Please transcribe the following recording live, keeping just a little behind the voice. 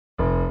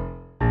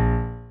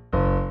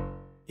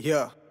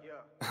Yeah.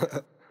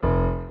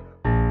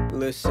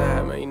 Luh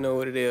Shad, man, you know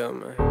what it is, man. You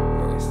know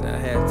what I'm saying? I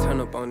had to turn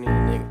up on these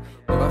niggas.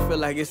 If I feel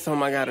like it's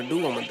something I gotta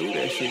do, I'ma do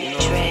that shit, you know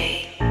what I'm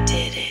saying?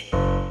 Did it.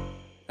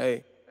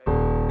 Hey.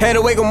 Had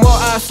to wake 'em up,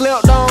 I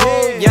slept on.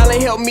 Y'all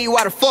ain't help me,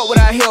 why the fuck would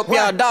I help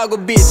y'all? Dog a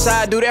bitch,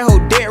 I do that whole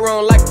dead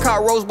wrong like a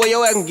car roast, boy,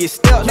 your ass can get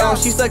stepped on.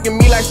 She sucking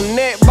me like some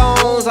neck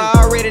bones, I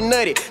already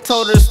nutted.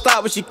 Told her to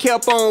stop, but she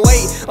kept on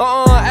waiting.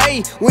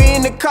 Ayy, we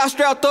in the car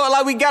strapped up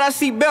like we got our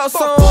seatbelts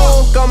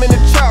on. Come in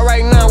the truck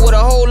right now with a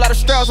whole lot of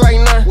straps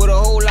right now.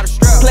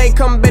 Play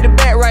coming back to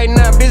back right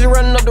now, busy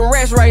running up the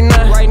racks right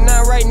now.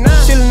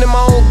 Chillin' in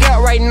my own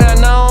gap right now,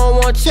 now I don't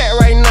wanna chat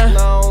right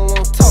now.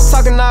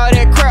 Talking all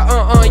that crap,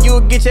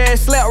 you'll get your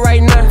ass slapped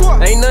right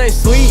now. Ain't nothing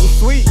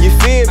sweet, you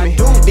feel me?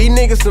 These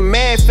niggas some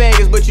mad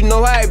faggots, but you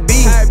know how it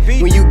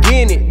be. When you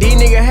get it, these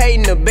niggas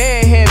hating a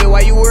bad habit.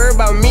 Why you worry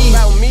about me?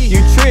 You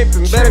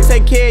trippin', better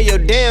take care of your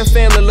damn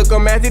family. Look,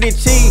 I'm after the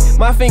cheese,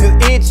 my fingers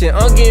itching.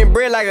 I'm getting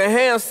bread like a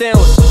ham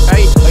sandwich.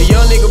 Ay, a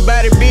young nigga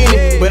body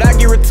business, but I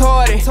get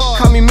retarded.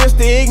 Call me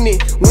Mr.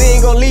 Ignorant, we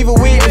ain't gon' leave a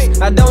witness.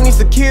 I don't need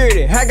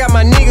security, I got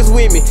my niggas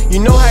with me.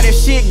 You know how that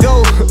shit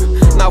go.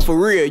 Now for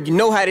real, you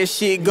know how this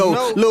shit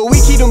go. Look, we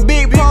keep them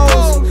big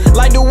poles.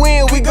 Like the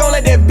wind, we gon'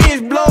 let that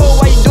bitch blow.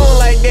 Why you doing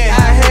like that?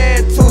 I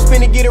had to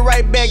spin it, get it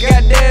right back.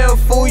 Goddamn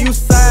fool, you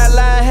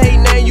sideline, hey,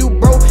 now you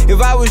broke.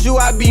 If I was you,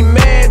 I'd be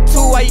mad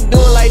too. Why you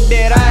doing like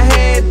that? I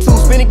had to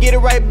spin it, get it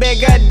right back.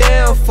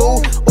 Goddamn fool,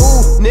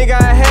 ooh, nigga,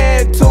 I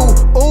had to.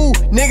 Ooh,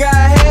 nigga,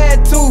 I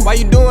had to. Why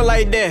you doing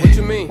like that? What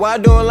you mean? Why I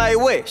doing like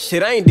what?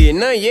 Shit, I ain't did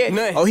nothing yet.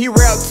 Oh, he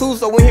rap too,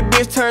 so when his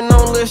bitch turn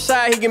on Luh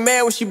Shad, he get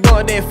mad when she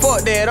bought that.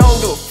 Fuck that, I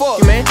don't give a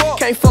fuck, man.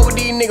 Can't fuck with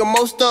these niggas,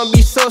 most of them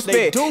be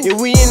suspect. If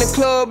we in the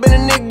club and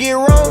a nigga get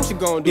wrong,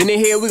 in the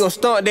head we gon'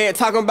 start that.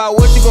 Talking about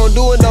what you gon'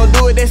 do and don't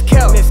do it, that's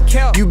cap.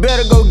 You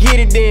better go get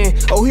it then.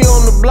 Oh, he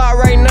on the block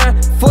right now,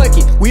 fuck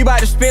it. We bout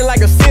to spin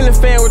like a ceiling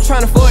fan. We're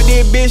tryna fuck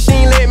this bitch, she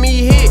ain't let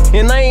me hit.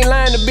 And I ain't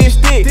lying, the bitch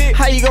thick.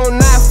 How you gon'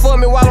 not fuck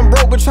me while I'm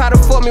broke, but try to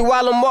fuck me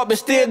while I'm up and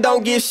still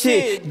don't get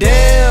shit?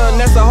 Damn,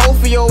 that's a hoe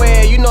for your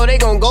ass. You know they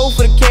gon' go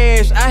for the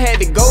cash. I had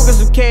to go get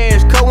some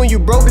cash, cause when you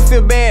broke it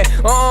feel bad.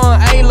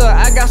 Hey look,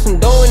 I got some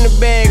dough in the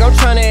bag. I'm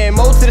tryna add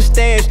more to the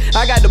stash.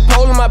 I got the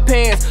pole in my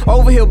pants,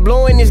 over here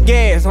blowing this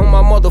gas. On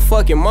my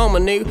motherfucking mama,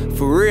 nigga,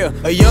 for real.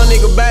 A young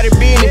nigga body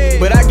business,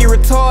 but I get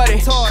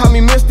retarded. Call me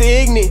Mr.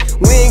 Ignorant,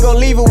 we ain't gon'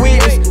 leave a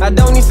witness. I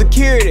don't need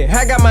security,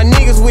 I got my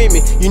niggas with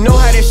me. You know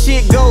how that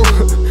shit go.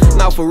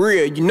 Now for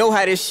real, you know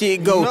how this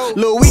shit go.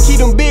 Look, we keep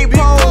them big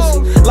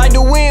poles. Like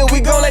the wind, we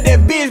gon' let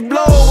that bitch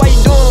blow. Why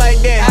you doing like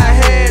that? I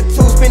had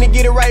to spin it,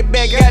 get it right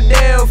back.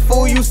 Goddamn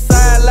fool, you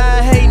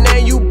sideline, hey, now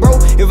you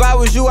broke. If I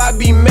was you, I'd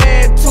be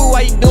mad too.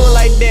 Why you doing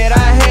like that?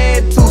 I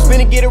had to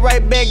spin it, get it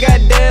right back.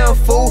 Goddamn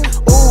fool,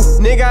 ooh,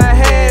 nigga, I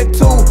had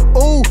to.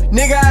 Ooh,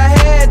 nigga, I had to.